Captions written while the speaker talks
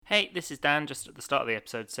Hey, this is Dan, just at the start of the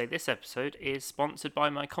episode to say this episode is sponsored by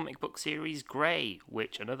my comic book series Grey,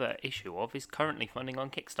 which another issue of is currently funding on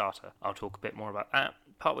Kickstarter. I'll talk a bit more about that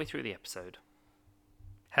partway through the episode.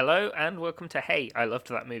 Hello and welcome to Hey, I Loved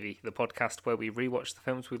That Movie, the podcast where we rewatch the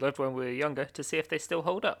films we loved when we were younger to see if they still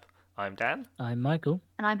hold up. I'm Dan. I'm Michael.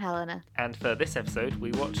 And I'm Helena. And for this episode,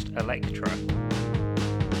 we watched Elektra.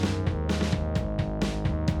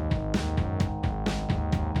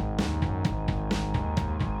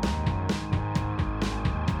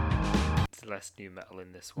 Less new metal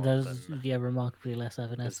in this one. There's remarkably less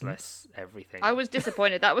Evanescence. There's less everything. I was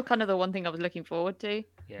disappointed. That was kind of the one thing I was looking forward to.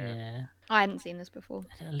 Yeah. I hadn't seen this before.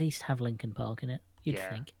 At least have Linkin Park in it. You'd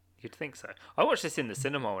think. You'd think so. I watched this in the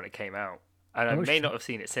cinema when it came out, and I may not have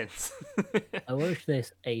seen it since. I watched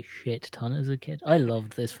this a shit ton as a kid. I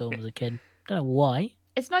loved this film as a kid. Don't know why.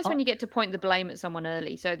 It's nice when you get to point the blame at someone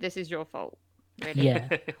early. So this is your fault. Really. Yeah.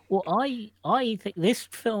 Well, I think this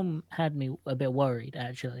film had me a bit worried,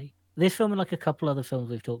 actually. This film and like a couple other films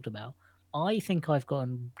we've talked about, I think I've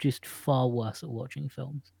gotten just far worse at watching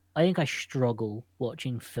films. I think I struggle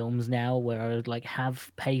watching films now where I would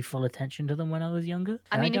pay full attention to them when I was younger.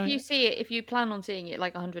 I mean, if you see it, if you plan on seeing it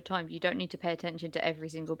like 100 times, you don't need to pay attention to every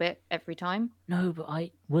single bit every time. No, but I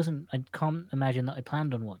can't imagine that I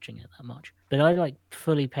planned on watching it that much. But I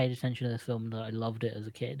fully paid attention to this film that I loved it as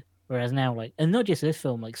a kid. Whereas now, and not just this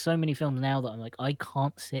film, so many films now that I'm I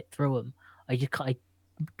can't sit through them.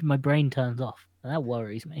 My brain turns off, and that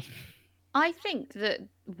worries me. I think that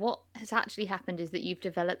what has actually happened is that you've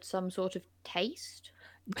developed some sort of taste.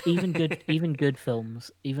 Even good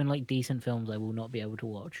films, even decent films, I will not be able to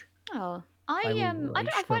watch. Oh,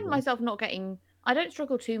 I find myself not getting. I don't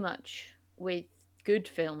struggle too much with good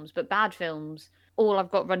films, but bad films. All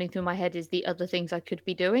I've got running through my head is the other things I could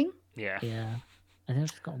be doing. Yeah. I think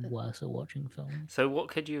I've just gotten worse at watching films. So what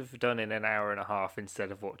could you have done in an hour and a half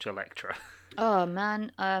instead of watch Elektra? Oh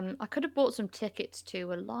man, I could have bought some tickets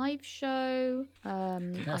to a live show.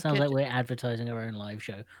 That sounds like we're advertising our own live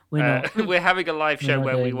show. We're not. We're having a live show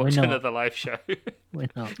where we watch another live show. We're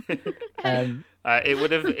not.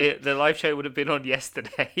 The live show would have been on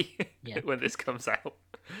yesterday when this comes out.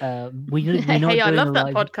 I love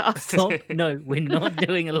that podcast. Stop. No, we're not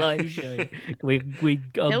doing a live show.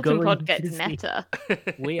 Hilton Pod gets meta.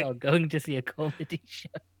 We are going to see a comedy show.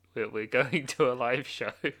 We're going to a live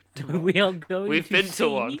show. We are going. We've been to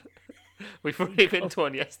one. We've already been to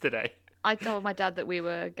one yesterday. I told my dad that we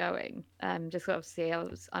were going. Just sort of see.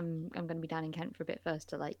 I'm going to be down in Kent for a bit first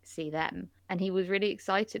to see them, and he was really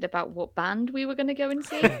excited about what band we were going to go and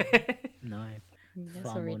see. No,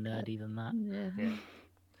 far more nerdy than that. Yeah.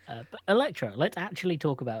 But Elektra, let's actually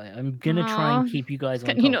talk about it. I'm gonna try and keep you guys on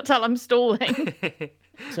Can top. you not tell I'm stalling?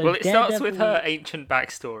 Well, it starts with her ancient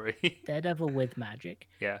backstory. Daredevil with magic.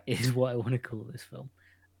 Yeah, is what I want to call this film.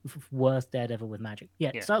 Worst Daredevil with magic.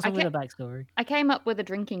 Yeah, it starts with a backstory. I came up with a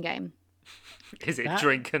drinking game. Is it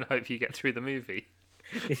drink and hope you get through the movie?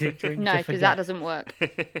 Is it drink? No, because that doesn't work.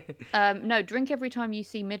 No, drink every time you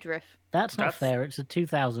see midriff. That's not fair. It's a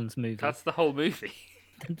 2000s movie. That's the whole movie.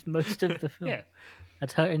 That's most of the film. Yeah.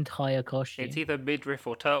 That's her entire costume. It's either midriff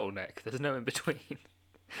or turtleneck. There's no in between.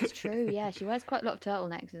 That's true, yeah. She wears quite a lot of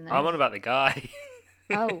turtlenecks in there. I'm on about the guy.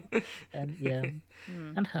 Oh. And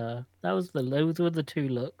and her. Those were the two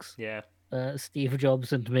looks. Yeah. Steve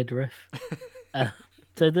Jobs and midriff.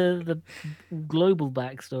 So the global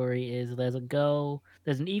backstory is there's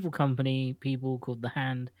an evil company, people called the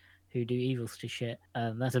Hand, who do evils to shit.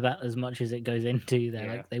 That's about as much as it goes into.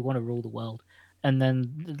 They want to rule the world. And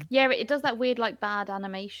then it does that weird bad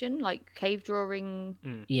animation, cave drawing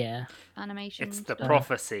animation. It's the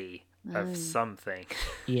prophecy of something.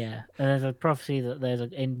 Yeah. There's a prophecy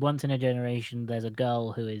that once in a generation there's a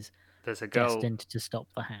girl who is destined to stop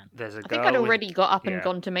the Hand. There's a I girl think I'd already got up and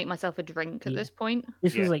gone to make myself a drink at this point.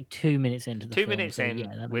 This was 2 minutes into the film. 2 minutes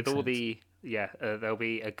in with all the there'll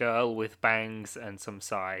be a girl with bangs and some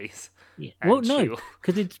size. Yeah. Well, no,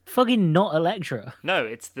 because it's fucking not Elektra. No,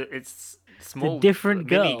 it's small, different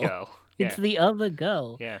mini girl. It's the other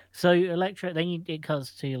girl. Yeah. So Elektra, then it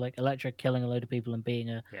cuts to Elektra killing a load of people and being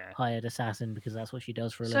a hired assassin because that's what she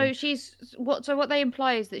does for a living. So she's what they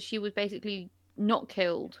imply is that she was basically not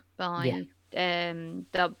killed by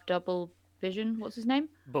Double Vision. What's his name?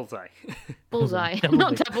 Bullseye. Bullseye,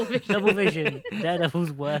 not Double Vision. Double Vision,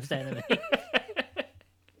 Daredevil's worst enemy.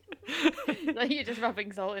 You're just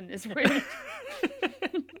rubbing salt in this room.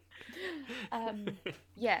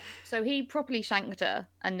 So he properly shanked her,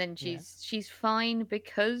 and then she's fine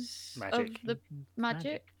because of the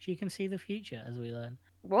magic. She can see the future, as we learn.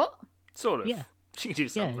 What? Sort of. Yeah. She can do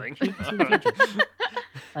something. Yeah, she can see the future.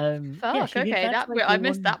 Fuck. Okay, I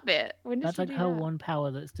missed that bit. That's like her one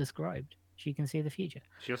power that's described. She can see the future.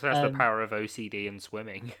 She also has the power of OCD and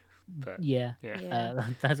swimming. But, yeah.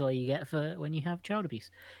 That's what you get for when you have child abuse.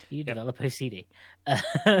 You develop OCD.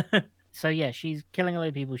 So yeah, she's killing a load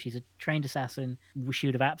of people. She's a trained assassin. She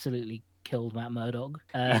would have absolutely killed Matt Murdock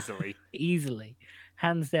easily,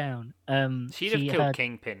 hands down. She'd have killed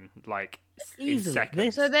Kingpin in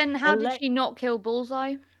seconds. So then, how did she not kill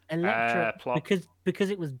Bullseye? Elektra, because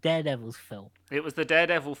it was Daredevil's film. It was the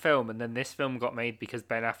Daredevil film, and then this film got made because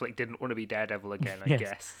Ben Affleck didn't want to be Daredevil again, I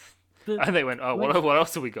guess. And they went, "Oh, what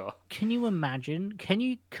else have we got?" Can you imagine? Can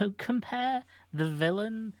you compare the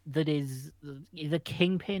villain that is either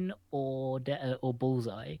Kingpin or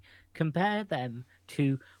Bullseye? Compare them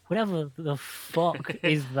to whatever the fuck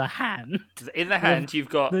is the Hand. In the Hand, you've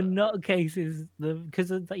got the nutcases.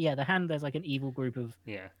 The Hand. There's like an evil group of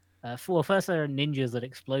first there are ninjas that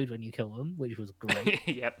explode when you kill them, which was great.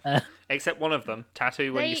 Yep. Except one of them,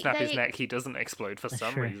 Tattoo. When you snap his neck, he doesn't explode for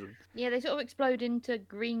some reason. Yeah, they sort of explode into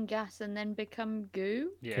green gas and then become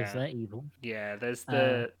goo. Because they're evil. Yeah, there's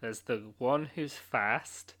the one who's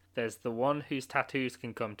fast. There's the one whose tattoos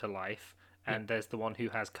can come to life, and there's the one who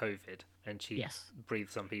has COVID, and she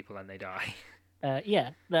breathes on people and they die.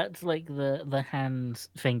 That's like the Hand's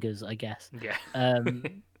fingers, I guess. Yeah.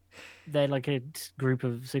 They're like a group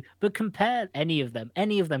of... But compare any of them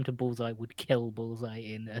to Bullseye would kill Bullseye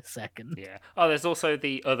in a second. Yeah. Oh, there's also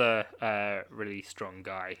the other really strong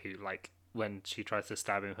guy who, when she tries to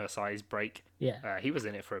stab him, her sides break. Yeah. He was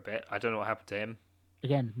in it for a bit. I don't know what happened to him.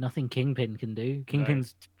 Again, nothing Kingpin can do.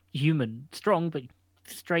 Kingpin's human, strong, but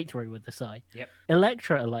straight through with the sai. Yep.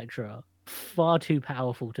 Elektra, far too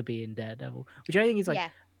powerful to be in Daredevil, which I think is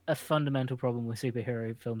a fundamental problem with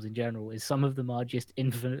superhero films in general, is some of them are just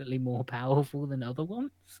infinitely more powerful than other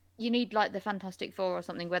ones. You need the Fantastic Four or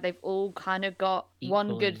something where they've all kind of got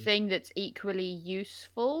one good thing that's equally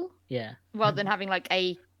useful. Yeah. Rather than having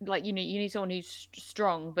you need someone who's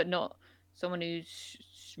strong but not someone who's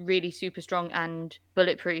really super strong and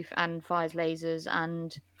bulletproof and fires lasers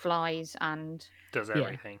and flies and does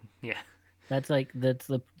everything. Yeah. That's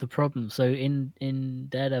the problem. So in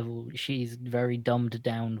Daredevil, she's a very dumbed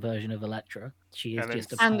down version of Elektra. She is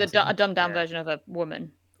just a dumbed down version of a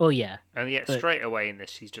woman. Oh yeah. And yet straight away in this,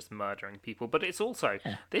 she's just murdering people. But it's also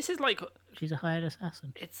this is she's a hired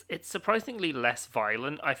assassin. It's surprisingly less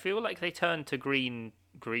violent. I feel like they turned to Green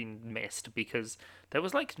Mist because there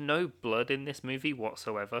was no blood in this movie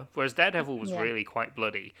whatsoever. Whereas Daredevil was really quite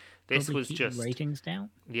bloody. This Probably was just ratings down.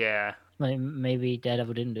 Yeah. Maybe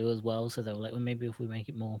Daredevil didn't do as well, so they were like, well, maybe if we make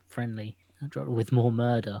it more friendly, with more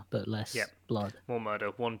murder but less blood. More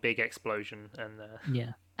murder, one big explosion, and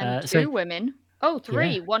and two women. Oh,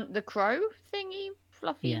 three. Yeah. One, the crow thingy,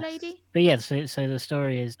 fluffy lady. But so the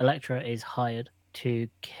story is Elektra is hired to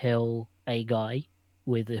kill a guy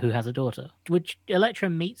who has a daughter. Which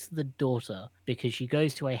Elektra meets the daughter because she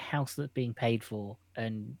goes to a house that's being paid for,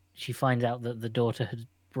 and she finds out that the daughter had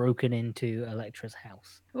broken into Elektra's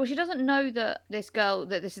house. Well, she doesn't know that this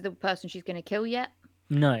is the person she's going to kill yet.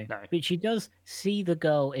 No, but she does see the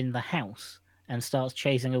girl in the house and starts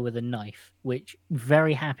chasing her with a knife, which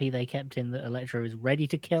very happy they kept in that Elektra is ready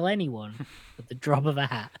to kill anyone at the drop of a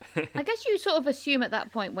hat. I guess you sort of assume at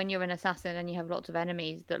that point when you're an assassin and you have lots of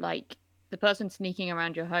enemies that the person sneaking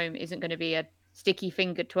around your home isn't going to be a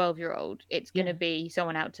sticky-fingered 12-year-old. It's going to be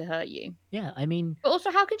someone out to hurt you. Yeah, I mean... But also,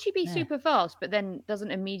 how can she be super fast, but then doesn't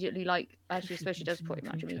immediately, actually, I suppose she does pretty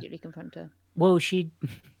much immediately confront her. Well,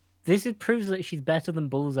 this proves that she's better than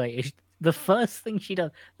Bullseye. The first thing she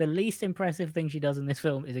does, the least impressive thing she does in this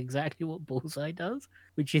film is exactly what Bullseye does,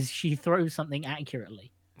 which is she throws something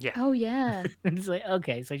accurately. Yeah. Oh, yeah. It's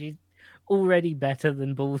okay, so she's already better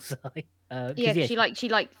than Bullseye. She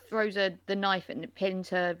throws the knife and pins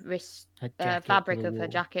her wrist fabric of her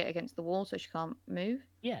jacket against the wall so she can't move.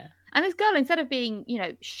 Yeah. And this girl, instead of being,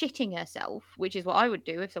 shitting herself, which is what I would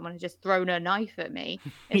do if someone had just thrown a knife at me,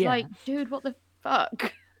 it's dude, what the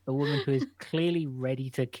fuck? A woman who is clearly ready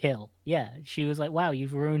to kill. Yeah, she was like, "Wow,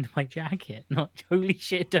 you've ruined my jacket." Not, "Holy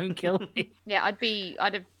shit, don't kill me." Yeah,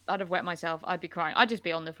 I'd have wet myself. I'd be crying. I'd just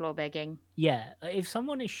be on the floor begging. Yeah, if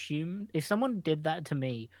someone did that to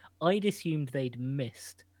me, I'd assumed they'd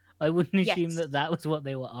missed. I wouldn't assume that was what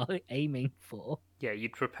they were aiming for. Yeah,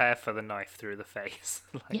 you'd prepare for the knife through the face.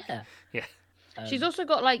 Yeah. She's also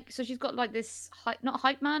got she's got this not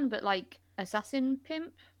hype man, but assassin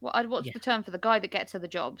pimp. What's the term for the guy that gets her the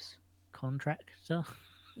jobs? Contractor.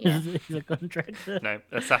 Yeah. He's a contractor. No,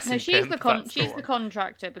 assassin. No, she's pimp, she's the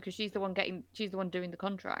contractor because she's the one doing the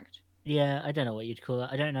contract. Yeah, I don't know what you'd call it.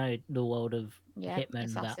 I don't know the world of hitmen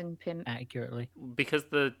assassin, pimp. accurately. Because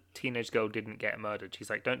the teenage girl didn't get murdered, she's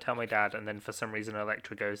like, "Don't tell my dad," and then for some reason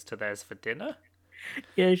Elektra goes to theirs for dinner.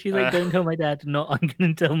 Yeah, she's like, "Don't tell my dad." Not, I'm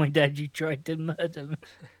gonna tell my dad you tried to murder me.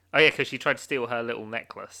 Oh yeah, because she tried to steal her little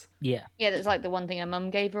necklace. Yeah. Yeah, that's like the one thing her mum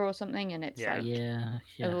gave her or something, and it's like yeah.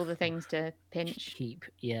 of all the things to pinch. Keep,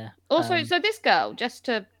 yeah. Also, so this girl, just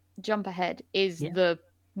to jump ahead, is the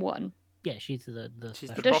one. Yeah, she's the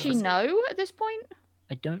Does she know at this point?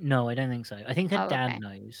 I don't know. I don't think so. I think her dad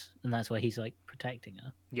knows, and that's why he's like protecting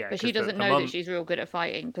her. Yeah, but she doesn't know that she's real good at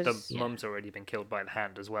fighting. Because the mum's already been killed by the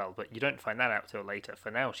Hand as well, but you don't find that out till later.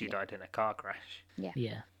 For now, she died in a car crash.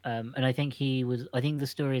 Yeah. And I think I think the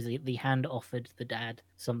story is the Hand offered the dad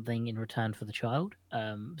something in return for the child.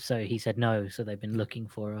 So he said no. So they've been looking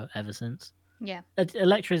for her ever since. Yeah.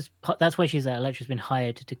 That's why she's there. Elektra's been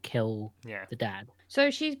hired to kill the dad.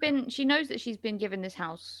 So she knows that she's been given this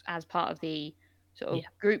house as part of the sort of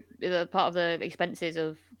group, part of the expenses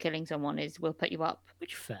of killing someone is we'll put you up.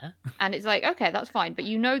 Which fair. And it's like, okay, that's fine, but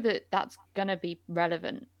you know that that's gonna be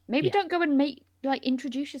relevant. Maybe don't go and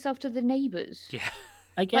introduce yourself to the neighbors. Yeah.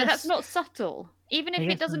 I guess that's not subtle. Even if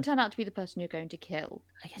it doesn't turn out to be the person you're going to kill.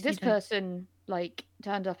 This person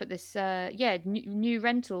turned up at this new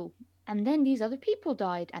rental, and then these other people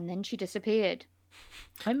died, and then she disappeared.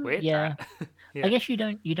 Weird. Yeah. I guess you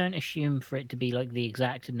don't assume for it to be like the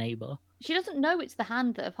exact neighbor. She doesn't know it's the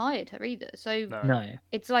Hand that have hired her either. So no.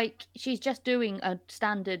 It's like she's just doing a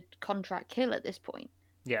standard contract kill at this point.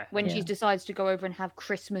 Yeah. When she decides to go over and have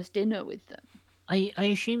Christmas dinner with them. I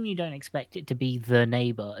assume you don't expect it to be the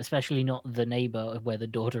neighbor, especially not the neighbor where the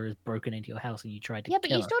daughter has broken into your house and you tried to kill her. Yeah,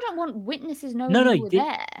 but you still don't want witnesses knowing you were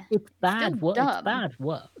there. It's bad work. It's bad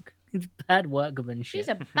work. It's bad workmanship. She's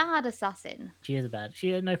a bad assassin. She is bad.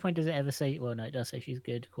 She at no point does it ever say. Well, no, it does say she's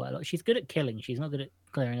good quite a lot. She's good at killing. She's not good at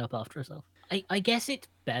clearing up after herself. I guess it's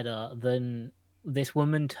better than this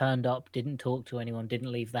woman turned up, didn't talk to anyone,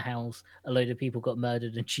 didn't leave the house. A load of people got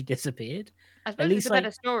murdered, and she disappeared. I suppose it's a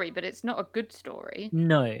better story, but it's not a good story.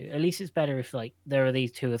 No, at least it's better if there are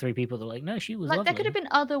these 2 or 3 people that are like, no, she was lovely. There could have been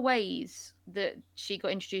other ways that she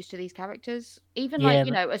got introduced to these characters. Even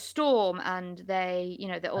a storm, and they,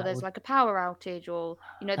 there's like a power outage, or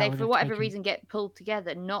they for whatever reason get pulled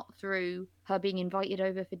together, not through her being invited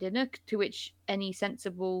over for dinner. To which any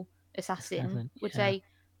sensible assassin would say,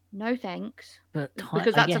 no thanks,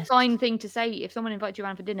 because that's a fine thing to say if someone invites you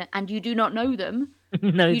around for dinner and you do not know them.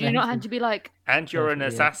 No, you do not have to be like, and you're an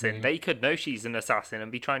assassin. They could know she's an assassin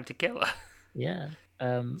and be trying to kill her. Yeah.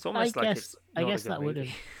 It's almost I guess that would have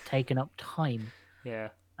taken up time. Yeah.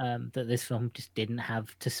 That this film just didn't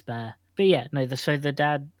have to spare. But yeah, no. So the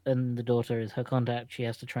dad and the daughter is her contact. She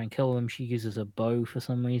has to try and kill them. She uses a bow for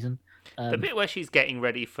some reason. The bit where she's getting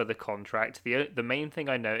ready for the contract, the main thing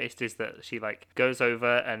I noticed is that she goes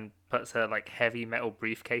over and puts her heavy metal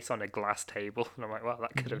briefcase on a glass table, and I'm like, well,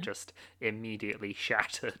 that could have just immediately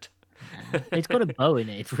shattered. It's got a bow in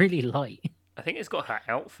it. It's really light. I think it's got her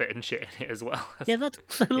outfit and shit in it as well. Yeah, that's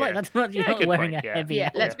so light. That's not not wearing a heavy. Yeah,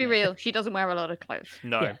 let's be real. She doesn't wear a lot of clothes.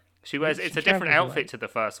 No. Yeah. She wears. It's a different outfit to the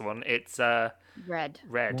first one. It's red.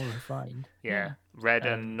 More refined. Yeah, red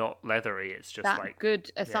and not leathery. It's just that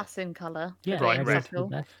good assassin color. Yeah, bright red.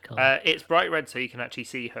 It's bright red, so you can actually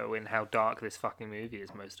see her in how dark this fucking movie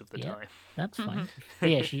is most of the time. That's fine.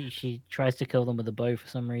 Yeah, she tries to kill them with a bow for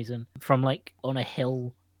some reason from on a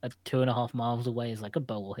hill at 2.5 miles away. Is like a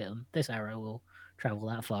bow will hit them. This arrow will travel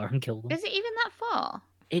that far and kill them. Is it even that far?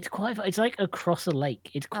 It's quite far. It's like across a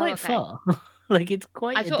lake. It's quite far. It's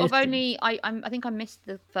quite. I sort of only. I think I missed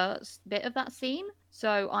the first bit of that scene,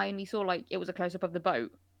 so I only saw it was a close up of the boat,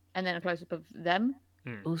 and then a close up of them.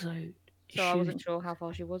 Also, so I wasn't sure how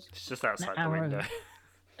far she was. It's just outside the window.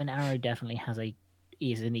 An arrow definitely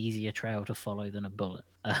is an easier trail to follow than a bullet.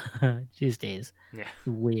 Just is. Yeah.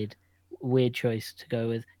 Weird choice to go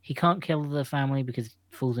with. He can't kill the family because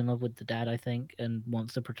he falls in love with the dad, I think, and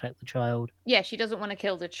wants to protect the child. Yeah, she doesn't want to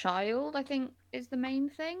kill the child, I think, is the main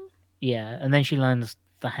thing. Yeah, and then she learns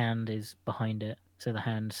the Hand is behind it, so the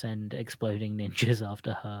Hand send exploding ninjas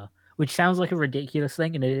after her, which sounds like a ridiculous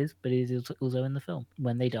thing, and it is, but it is also in the film.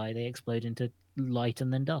 When they die, they explode into light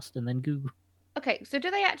and then dust and then goo. Okay, so do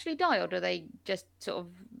they actually die, or do they just sort of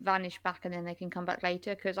vanish back and then they can come back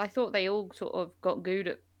later? Because I thought they all sort of got gooed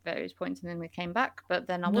at various points and then they came back, but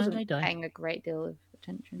then I wasn't paying a great deal of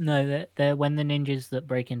attention. No, they're when the ninjas that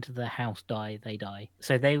break into the house die, they die.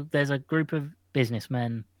 So there's a group of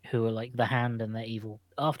businessmen who are the Hand and they're evil.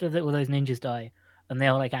 After all those ninjas die, and they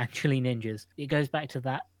are actually ninjas, it goes back to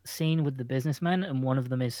that scene with the businessmen, and one of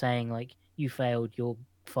them is saying you failed, you're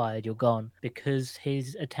fired, you're gone, because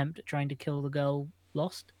his attempt at trying to kill the girl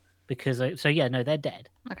lost because they're dead.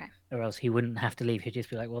 Okay. Or else he wouldn't have to leave. He'd just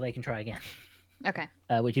be like, well, they can try again. Okay.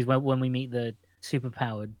 Which is when we meet the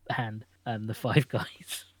superpowered hand, the five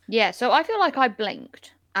guys. Yeah, so I feel like I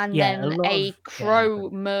blinked, and then a crow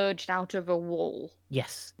merged out of a wall.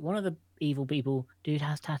 Yes, one of the evil people, dude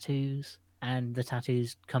has tattoos, and the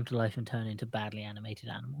tattoos come to life and turn into badly animated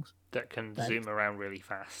animals that can zoom around really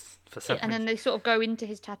fast for some reason. And then they sort of go into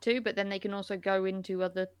his tattoo, but then they can also go into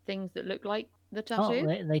other things that look like the tattoo.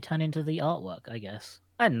 Oh, they turn into the artwork, I guess.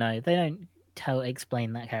 I don't know. They don't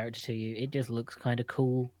explain that character to you. It just looks kind of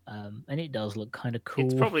cool, and it does look kind of cool.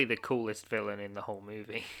 It's probably the coolest villain in the whole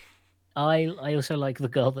movie. I also like the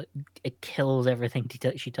girl that kills everything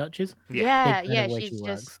she touches. Yeah, she's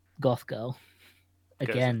just goth girl.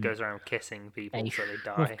 Again, goes around kissing people so they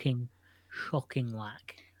die. Shocking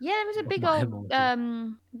lack. Yeah, there was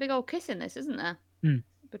a big old kiss in this, isn't there?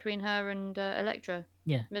 Between her and Elektra.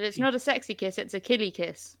 Yeah, but it's not a sexy kiss; it's a killy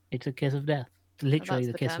kiss. It's a kiss of death. Literally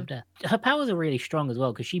the kiss of death. Her powers are really strong as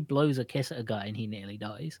well because she blows a kiss at a guy and he nearly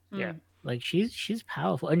dies. Yeah. Like she's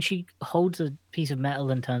powerful, and she holds a piece of metal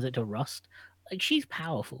and turns it to rust. Like she's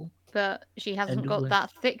powerful, but she hasn't got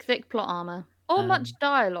that thick plot armor or much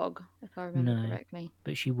dialogue, if I remember correctly.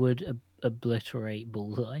 But she would obliterate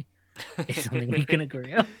Bullseye. Is something we can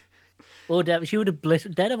agree on. Or she would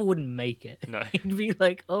obliterate. Daredevil wouldn't make it. No, he'd be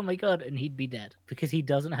like, "Oh my god," and he'd be dead because he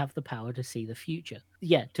doesn't have the power to see the future.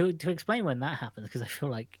 Yeah, to explain when that happens, because I feel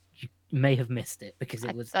like you may have missed it because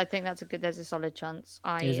it was. I think there's a solid chance.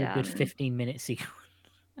 There's a good 15-minute sequence.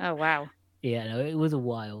 Oh wow. Yeah, no, it was a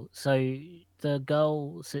while. So the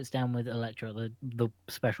girl sits down with Elektra. The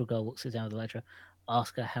special girl sits down with Elektra,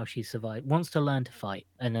 asks her how she survived. Wants to learn to fight,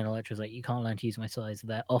 and then Elektra's like, "You can't learn to use my size.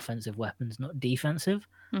 They're offensive weapons, not defensive.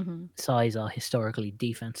 Size are historically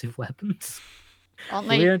defensive weapons. Aren't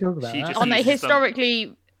they? Aren't they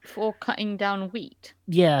historically for cutting down wheat?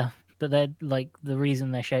 Yeah, but they're like the reason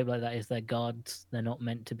they're shaped like that is they're guards. They're not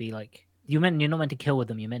meant to be like you're not meant to kill with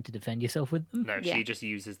them. You're meant to defend yourself with them. No, she just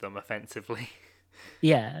uses them offensively.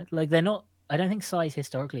 Yeah, like they're not. I don't think size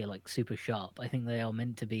historically are like super sharp. I think they are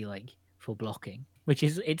meant to be like for blocking, which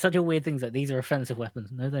is it's such a weird thing that these are offensive weapons.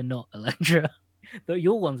 No, they're not, Elektra. But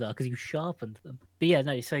your ones are because you sharpened them. But yeah,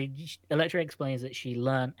 no. So Elektra explains that she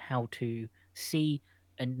learned how to see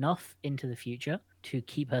enough into the future to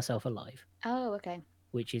keep herself alive. Oh, okay.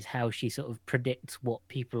 Which is how she sort of predicts what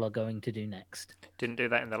people are going to do next. Didn't do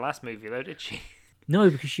that in the last movie, though, did she? No,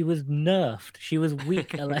 because she was nerfed. She was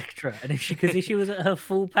weak, Elektra, and if she was at her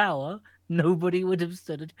full power, nobody would have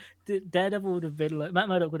stood. Daredevil would have been like, Matt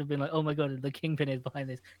Murdock would have been like, "Oh my god, the Kingpin is behind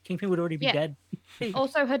this." Kingpin would already be dead.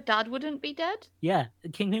 Also, her dad wouldn't be dead. Yeah,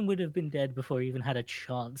 Kingpin would have been dead before he even had a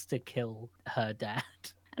chance to kill her dad.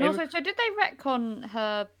 And also, so did they retcon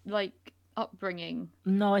her like upbringing?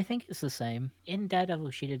 No, I think it's the same. In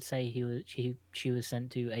Daredevil, she did say she was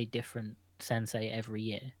sent to a different sensei every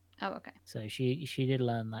year. Oh, okay. So she did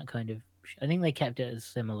learn that kind of. I think they kept it as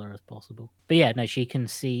similar as possible. But yeah, no, she can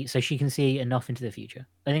see. So she can see enough into the future.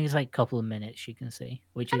 I think it's like a couple of minutes she can see,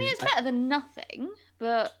 which is. It's better than nothing,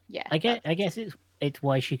 but yeah. I guess it's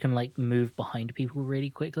why she can like move behind people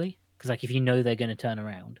really quickly. Because like if you know they're going to turn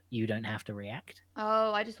around, you don't have to react.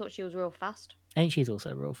 Oh, I just thought she was real fast. I think she's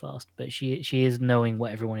also real fast, but she is knowing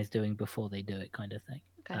what everyone is doing before they do it, kind of thing.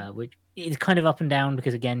 Okay. Which is kind of up and down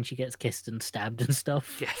because again she gets kissed and stabbed and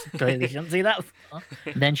stuff. Yeah. Clearly she doesn't see that far.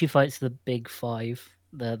 Then she fights the big five,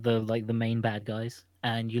 the like the main bad guys,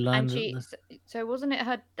 and you learn. So wasn't it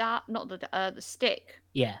her dad? Not the stick.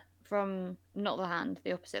 Yeah. From not the hand,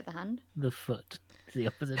 the opposite of the hand. The foot. The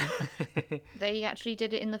opposite. They actually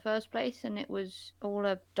did it in the first place, and it was all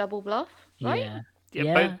a double bluff, right?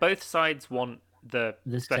 Yeah. Both sides want the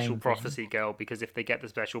special prophecy girl because if they get the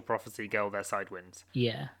special prophecy girl, their side wins.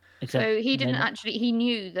 Yeah. So he didn't actually. He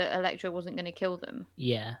knew that Elektra wasn't going to kill them.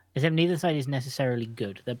 Yeah. Except neither side is necessarily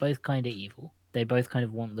good. They're both kind of evil. They both kind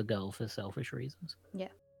of want the girl for selfish reasons. Yeah.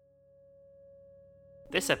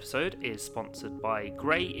 This episode is sponsored by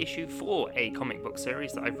Grey Issue 4, a comic book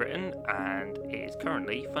series that I've written and is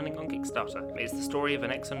currently funding on Kickstarter. It's the story of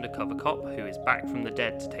an ex-undercover cop who is back from the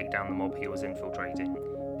dead to take down the mob he was infiltrating.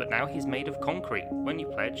 But now he's made of concrete. When you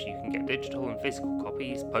pledge, you can get digital and physical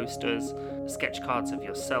copies, posters, sketch cards of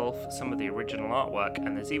yourself, some of the original artwork,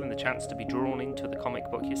 and there's even the chance to be drawn into the comic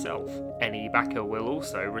book yourself. Any backer will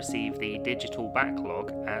also receive the digital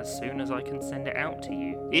backlog as soon as I can send it out to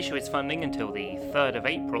you. The issue is funding until the 3rd of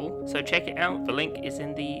April, so check it out. The link is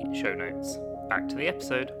in the show notes. Back to the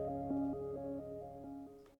episode.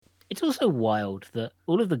 It's also wild that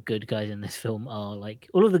all of the good guys in this film are like,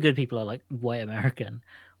 all of the good people are like white American.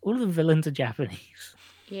 All of the villains are Japanese.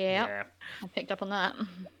 Yeah. I picked up on that.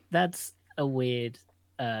 That's a weird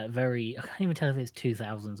very. I can't even tell if it's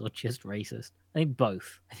 2000s or just racist. I think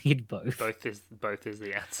both. I think it's both. Both is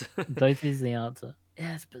the answer. Both is the answer.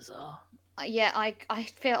 Yeah, it's bizarre. Yeah, I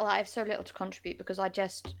feel like I have so little to contribute because I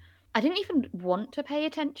didn't even want to pay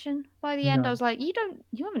attention by the end. I was like, you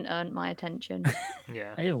haven't earned my attention.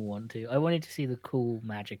 Yeah. I didn't want to. I wanted to see the cool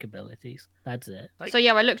magic abilities. That's it. So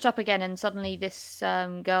yeah, I looked up again and suddenly this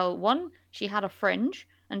girl, one, she had a fringe,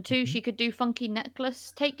 and two, she could do funky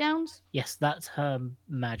necklace takedowns. Yes, that's her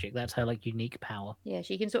magic. That's her like unique power. Yeah,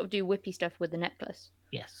 she can sort of do whippy stuff with the necklace.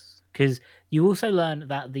 Yes. Because you also learn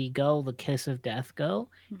that the girl, the Kiss of Death girl,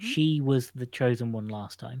 she was the chosen one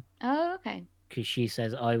last time. Oh, okay. Because she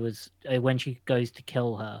says, I was, when she goes to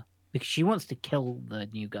kill her, because she wants to kill the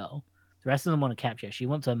new girl. The rest of them want to capture her. She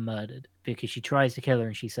wants her murdered because she tries to kill her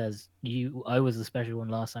and she says, I was the special one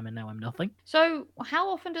last time and now I'm nothing. So how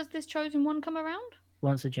often does this chosen one come around?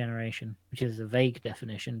 Once a generation, which is a vague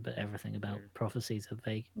definition, but everything about prophecies are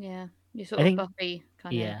vague. Yeah, you sort of Buffy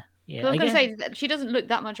kind of. Yeah. I was going to say that she doesn't look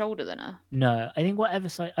that much older than her. No, I think whatever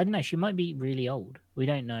side, I don't know, she might be really old. We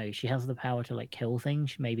don't know. She has the power to like kill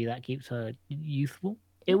things. Maybe that keeps her youthful.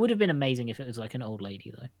 It would have been amazing if it was like an old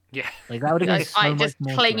lady though. Yeah. Like that would have been so much just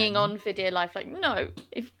more clinging on for dear life. Like, no,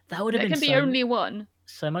 if that would have there been can be only one.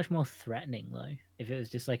 So much more threatening though. If it was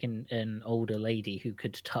just like an older lady who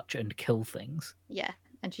could touch and kill things. Yeah.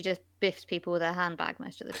 And she just biffs people with her handbag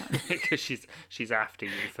most of the time. Because she's after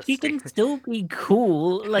you for She can still be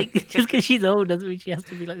cool. Like, just because she's old doesn't mean she has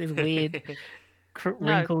to be like this weird,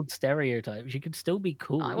 wrinkled stereotype. She could still be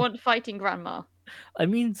cool. I want fighting grandma. I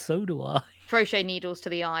mean, so do I. Crochet needles to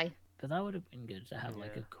the eye. But that would have been good to have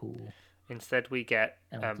like a cool... Instead, we get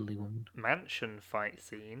woman. mansion fight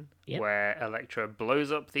scene where Elektra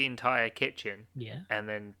blows up the entire kitchen. Yeah. And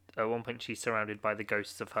then at one point she's surrounded by the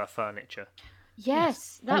ghosts of her furniture.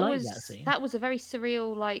 Yes, that was a very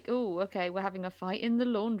surreal, like, oh, okay, we're having a fight in the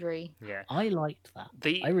laundry. Yeah. I liked that.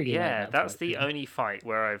 I really liked that. That's the only fight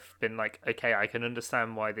where I've been like, okay, I can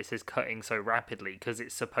understand why this is cutting so rapidly, because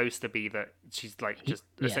it's supposed to be that she's like just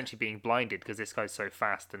essentially being blinded because this guy's so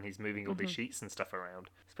fast and he's moving all these sheets and stuff around.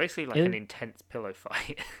 It's basically like an intense pillow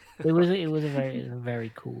fight. It was a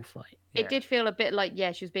very cool fight. It did feel a bit like,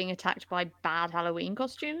 she was being attacked by bad Halloween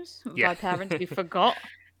costumes by parents who forgot.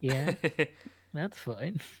 Yeah. That's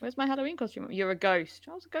fine. Where's my Halloween costume? You're a ghost.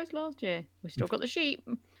 I was a ghost last year. We still got the sheet.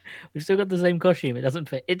 We've still got the same costume. It doesn't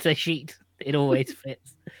fit. It's a sheet. It always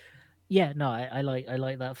fits. Yeah, no, I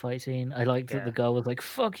like that fight scene. I liked that the girl was like,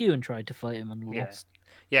 fuck you, and tried to fight him and lost.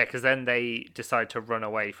 Yeah, because then they decide to run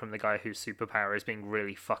away from the guy whose superpower is being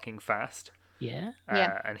really fucking fast. Yeah.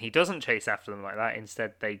 And he doesn't chase after them like that.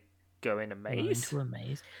 Instead, they go in a maze. Into a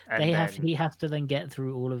maze. He has to then get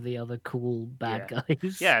through all of the other cool bad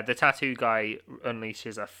guys. Yeah, the tattoo guy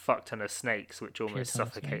unleashes a fuck ton of snakes, which almost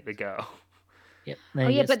suffocate the girl. Yep.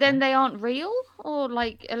 But then they aren't real? Or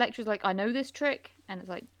like Elektra's like, I know this trick, and it's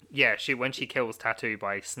like... Yeah, when she kills Tattoo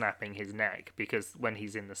by snapping his neck, because when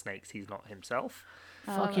he's in the snakes, he's not himself.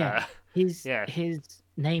 Fuck yeah. His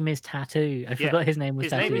name is Tattoo. I forgot his name was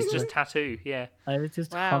Tattoo. His name is just Tattoo, yeah. I was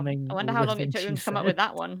just humming. I wonder how long it took him to come up with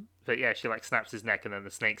that one. But yeah, she like snaps his neck and then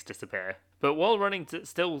the snakes disappear. But while running,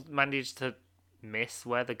 still managed to miss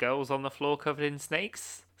where the girl's on the floor covered in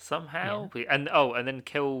snakes somehow. Yeah. And then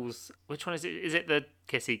kills... Which one is it? Is it the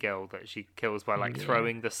kissy girl that she kills by like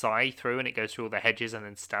throwing the sai through and it goes through all the hedges and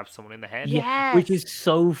then stabs someone in the head? Yeah, which is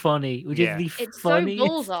so funny. Which is the it's funniest so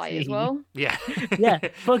bullseye scene. as well. Yeah. Yeah,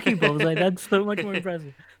 fuck you, bullseye. That's so much more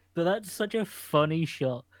impressive. But that's such a funny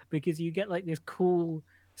shot because you get like this cool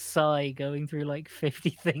sai going through like 50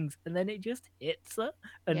 things and then it just hits her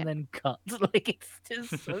and then cuts. Like it's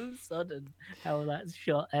just so sudden how that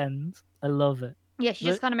shot ends. I love it. Yeah, she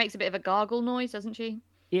just kind of makes a bit of a gargle noise, doesn't she?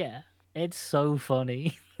 Yeah, it's so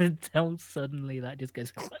funny until suddenly that just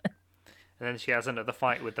goes. And then she has another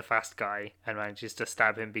fight with the fast guy and manages to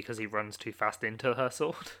stab him because he runs too fast into her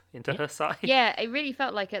sword, into her side. Yeah, it really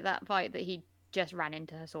felt like at that fight that he just ran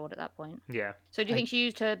into her sword at that point. Yeah. So do you think she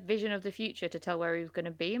used her vision of the future to tell where he was going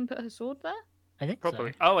to be and put her sword there? I think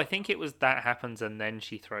probably. So. Oh, I think it was that happens and then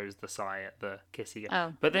she throws the sai at the kissy guy.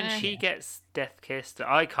 Oh. But then she gets death kissed.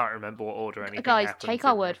 I can't remember what order anything Guys, happens take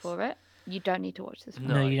our in word this. for it. You don't need to watch this.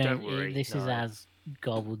 No, you don't worry. This is as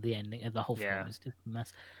garbled the ending of the whole film is just a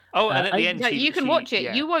mess. Oh, and at the end, you can watch it.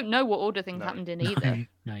 Yeah. You won't know what order things happened in either.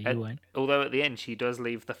 No, you won't. Although at the end, she does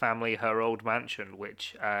leave the family her old mansion,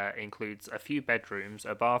 which includes a few bedrooms,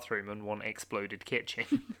 a bathroom, and one exploded kitchen.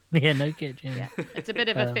 Yeah, no kitchen. Yeah, it's a bit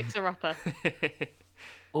of a fixer-upper.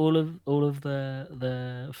 all of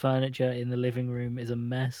the furniture in the living room is a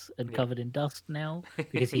mess and covered in dust now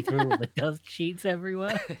because he threw all the dust sheets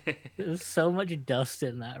everywhere. There's so much dust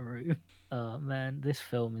in that room. Oh man, this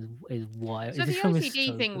film is wild. So this the film OCD is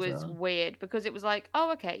so thing bizarre. was weird because it was like,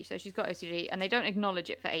 oh, okay, so she's got OCD, and they don't acknowledge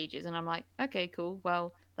it for ages, and I'm like, okay, cool,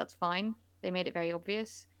 well, that's fine. They made it very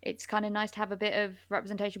obvious. It's kind of nice to have a bit of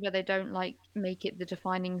representation where they don't like make it the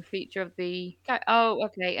defining feature of the. Oh,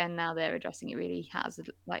 okay, and now they're addressing it really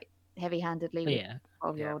like heavy-handedly with Yeah, a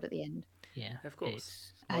 12-year-old at the end. Yeah, of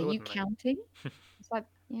course. Are you counting? It's like,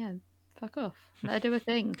 yeah, fuck off. Let her do a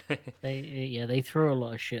thing. They threw a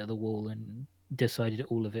lot of shit at the wall and decided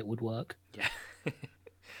all of it would work. Yeah.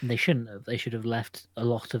 They shouldn't have. They should have left a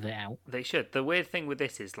lot of it out. They should. The weird thing with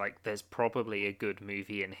this is, like, there's probably a good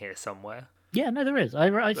movie in here somewhere. Yeah, no, there is.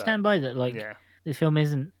 I stand by that. Like, this film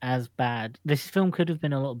isn't as bad. This film could have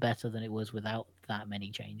been a lot better than it was without that many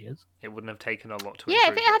changes. It wouldn't have taken a lot to. Yeah,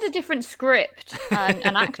 if it had a different script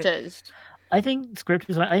and actors. I think script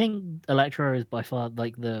is. I think Elektra is by far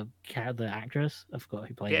like the actress. I forgot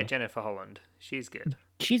who played her. Yeah, Jennifer Holland. She's good.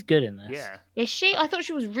 She's good in this. Yeah. Is she? I thought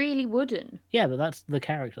she was really wooden. Yeah, but that's the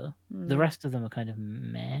character. The rest of them are kind of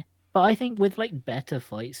meh. But I think with like better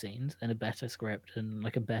fight scenes and a better script and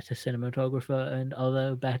like a better cinematographer and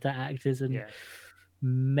other better actors and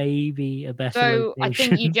maybe a better. So I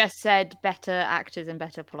think you just said better actors and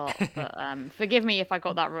better plot. But forgive me if I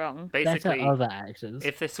got that wrong. Basically, better other actors.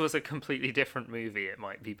 If this was a completely different movie, it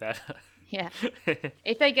might be better. Yeah.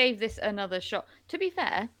 If they gave this another shot. To be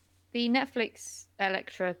fair, the Netflix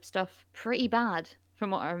Elektra stuff pretty bad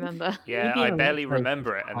from what I remember. Yeah, I barely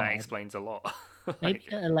remember it, and that explains a lot. Maybe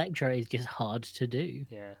Elektra is just hard to do.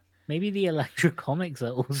 Yeah. Maybe the Elektra comics are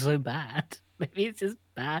also bad. Maybe it's just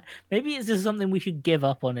bad. Maybe it's just something we should give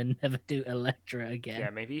up on and never do Elektra again. Yeah,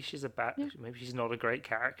 maybe she's maybe she's not a great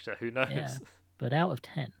character. Who knows? Yeah. But out of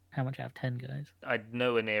 10, how much out of 10, guys? I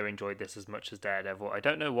nowhere near enjoyed this as much as Daredevil. I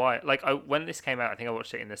don't know why. Like, when this came out, I think I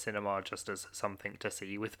watched it in the cinema just as something to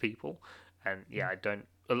see with people. And yeah, I don't.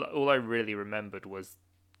 All I really remembered was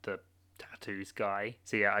the tattoos guy.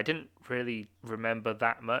 So yeah, I didn't really remember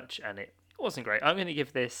that much, and it wasn't great. I'm going to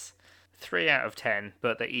give this 3 out of 10,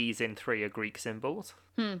 but the E's in 3 are Greek symbols.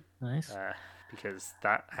 Nice. Because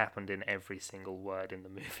that happened in every single word in the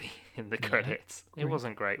movie, in the credits. It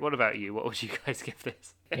wasn't great. What about you? What would you guys give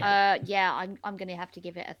this? I'm going to have to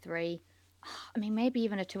give it a 3. I mean, maybe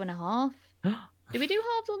even a 2.5. Do we do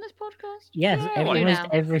halves on this podcast? Yes, almost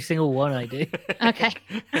every single one I do. Okay.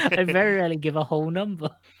 I very rarely give a whole number.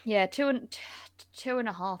 Yeah,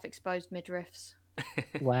 2.5 exposed midriffs.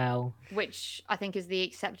 Wow. Which I think is the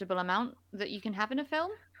acceptable amount that you can have in a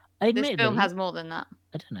film. Admittedly, this film has more than that.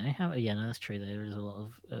 I don't know how. Yeah, no, that's true. There is a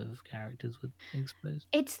lot of characters with exposed.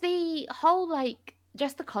 It's the whole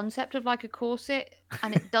just the concept of like a corset,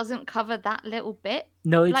 and it doesn't cover that little bit.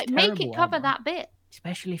 No, it's like terrible, make it cover that bit.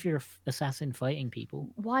 Especially if you're an assassin fighting people.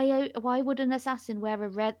 Why would an assassin wear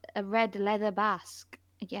a red leather mask?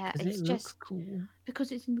 Yeah, it's just cool.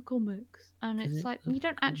 Because it's in the comics, and it's like you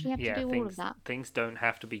don't actually have to do all of that. Things don't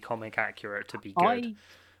have to be comic accurate to be good,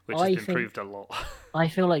 which has been proved a lot. I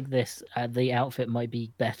feel like this the outfit might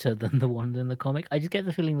be better than the ones in the comic. I just get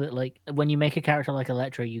the feeling that like when you make a character like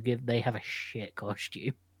Elektra, they have a shit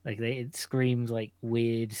costume. Like it screams like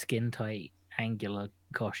weird skin tight angular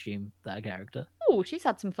costume, that character. Oh, she's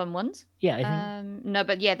had some fun ones. Yeah, I think... no,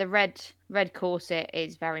 but yeah, the red corset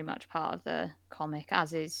is very much part of the comic,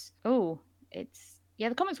 as is the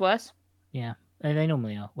comic's worse. Yeah, and they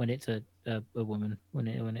normally are when it's a woman, when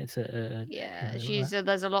it's a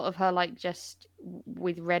there's a lot of her like just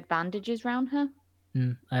with red bandages around her.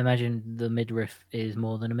 I imagine the midriff is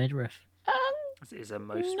more than a midriff. Is a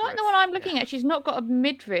most not the one I'm looking at. She's not got a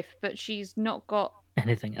midriff, but she's not got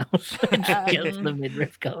anything else. Just the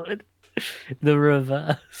midriff covered. The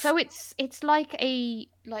reverse. So it's like a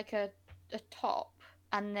top,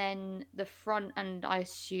 and then the front, and I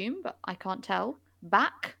assume, but I can't tell,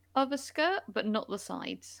 back of a skirt, but not the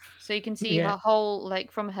sides. So you can see her whole,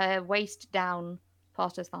 like from her waist down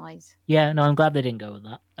past her thighs. Yeah, no, I'm glad they didn't go with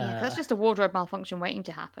that. Yeah, that's just a wardrobe malfunction waiting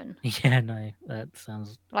to happen. Yeah, no, that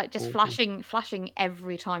sounds like just awful. flashing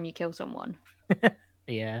every time you kill someone.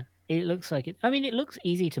 Yeah. It looks like it. I mean, it looks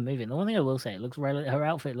easy to move in. The one thing I will say, her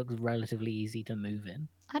outfit looks relatively easy to move in.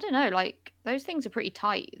 I don't know, like those things are pretty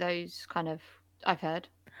tight. Those kind of, I've heard.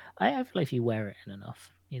 I feel like if you wear it in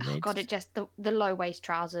enough. Oh God, it just the low waist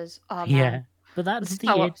trousers. Oh man. Yeah, but that's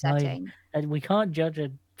so upsetting. And we can't judge a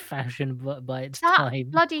fashion by its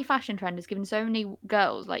time. Bloody fashion trend has given so many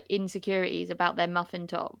girls like insecurities about their muffin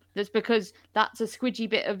top. That's because that's a squidgy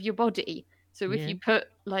bit of your body. So if you put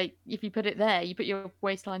it there, you put your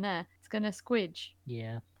waistline there, it's gonna squidge.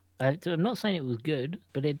 Yeah. I'm not saying it was good,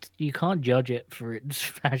 but you can't judge it for its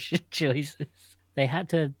fashion choices. They had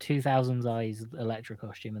to 2000's Eyes Electra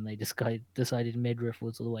costume, and they decided midriff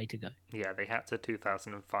was the way to go. Yeah, they had to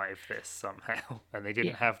 2005 this somehow, and they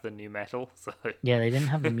didn't have the new metal, so... Yeah, they didn't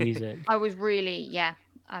have the music. I really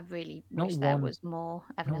wish there was more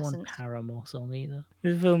Evanescence. Not one Paramore song either.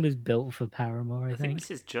 This film is built for Paramore, I think.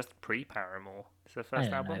 This is just pre-Paramore. It's the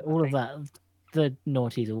first album. All of that, the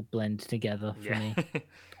noughties all blend together for me.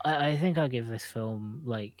 I think I'll give this film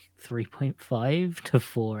like 3.5 to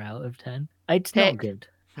 4 out of 10. It's not good.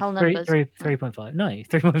 Whole numbers. 3.5. No,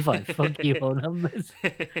 3.5. Fuck you, whole numbers.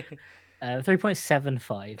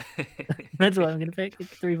 3.75. That's what I'm going to pick.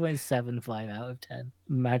 3.75 out of 10.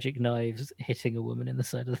 Magic knives hitting a woman in the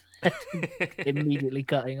side of the head, immediately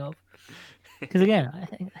cutting off. Because again,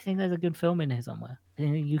 I think there's a good film in here somewhere. I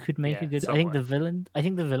think you could make a good. Somewhere. I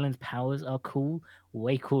think the villain's powers are cool,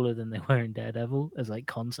 way cooler than they were in Daredevil as like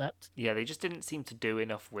concept. Yeah, they just didn't seem to do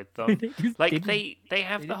enough with them. they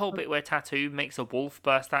have the whole bit where Tattoo makes a wolf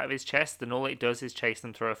burst out of his chest, and all it does is chase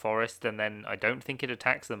them through a forest, and then I don't think it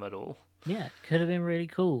attacks them at all. Yeah, it could have been really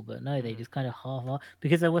cool, but no, they just kind of half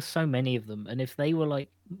because there were so many of them, and if they were like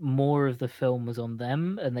more of the film was on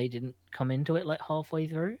them, and they didn't come into it like halfway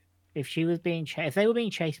through. If she was being if they were being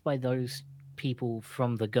chased by those people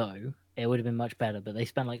from the go, it would have been much better. But they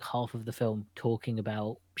spent like half of the film talking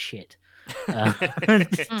about shit.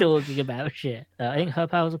 Talking about shit. I think her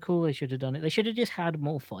powers are cool. They should have done it. They should have just had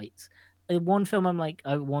more fights. One film, I'm like,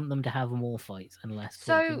 I want them to have more fights and less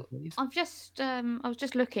talking, please. I was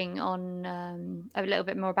just looking on a little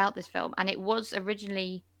bit more about this film, and it was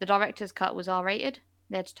originally the director's cut was R-rated.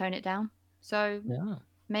 They had to tone it down. So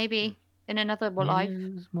maybe. In another life,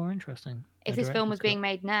 it's more interesting. If this film was being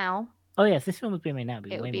made now, if this film was being made now,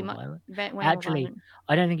 it would be way more violent. Actually,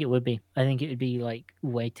 I don't think it would be. I think it would be like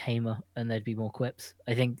way tamer, and there'd be more quips.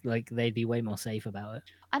 I think like they'd be way more safe about it.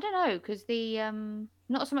 I don't know, because the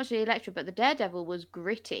not so much the Electra, but the Daredevil was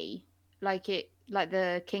gritty, like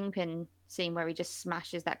the Kingpin scene where he just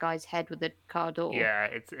smashes that guy's head with the car door. Yeah,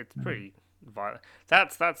 it's pretty violent.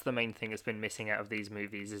 That's the main thing that's been missing out of these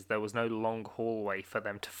movies is there was no long hallway for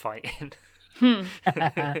them to fight in.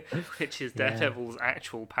 Which is Daredevil's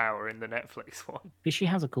actual power in the Netflix one. But she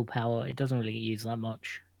has a cool power. It doesn't really get used that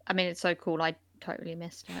much. I mean, it's so cool. I totally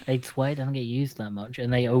missed it. It's why it doesn't get used that much,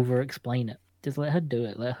 and they over-explain it. Just let her do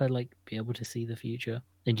it. Let her like be able to see the future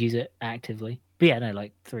and use it actively. But yeah, no,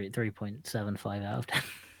 like 3.75 out of 10.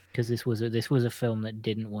 Because this was a film that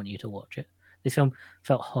didn't want you to watch it. This film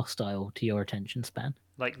felt hostile to your attention span.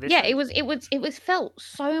 Like this. Yeah, it was felt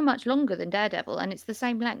so much longer than Daredevil, and it's the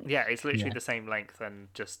same length. Yeah, it's literally the same length, and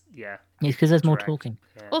just It's because there's more talking.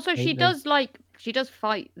 Yeah. Also, she does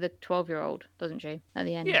fight the 12-year-old, doesn't she? At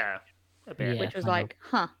the end. Yeah, a bit. Which was like,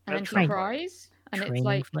 and then she cries, and it's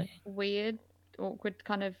like weird, awkward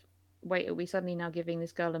kind of. Wait, are we suddenly now giving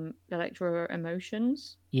this girl Electra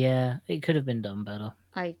emotions? Yeah, it could have been done better.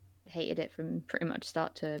 I hated it from pretty much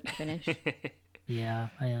start to finish. Yeah,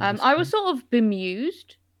 I was sort of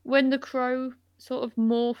bemused when the crow sort of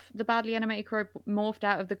the badly animated crow morphed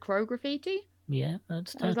out of the crow graffiti. Yeah,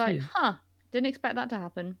 that's I was like, didn't expect that to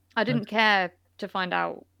happen. I didn't care to find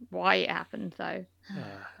out why it happened, though.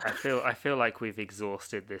 I feel like we've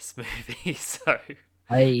exhausted this movie, so...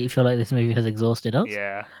 I feel like this movie has exhausted us.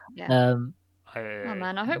 Yeah. Oh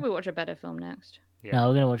man, I hope we watch a better film next. Yeah. No,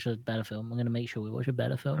 we're going to watch a better film. I'm going to make sure we watch a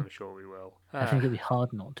better film. I'm sure we will. I think it'd be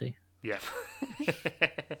hard not to. Yeah.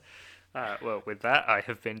 Well, with that, I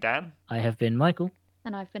have been Dan. I have been Michael.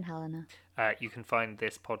 And I've been Helena. You can find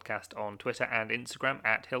this podcast on Twitter and Instagram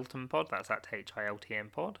at HiltonPod. That's at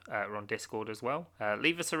HILTMPod. We're on Discord as well.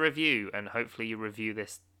 Leave us a review, and hopefully you review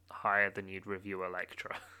this higher than you'd review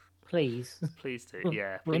Electra. Please. Please do,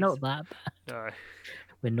 yeah. We're not that bad. No.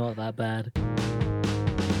 We're not that bad.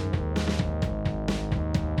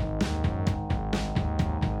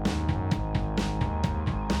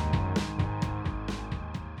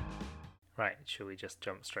 Right, shall we just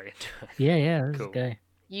jump straight into it? Yeah, let's go.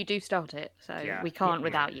 You do start it, so we can't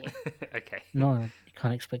without you. Okay. No, you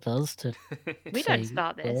can't expect us to. We don't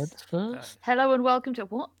start this. First. Hello and welcome to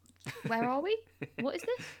what? Where are we? What is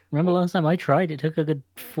this? Remember last time I tried? It took a good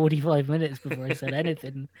 45 minutes before I said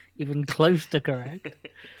anything even close to correct.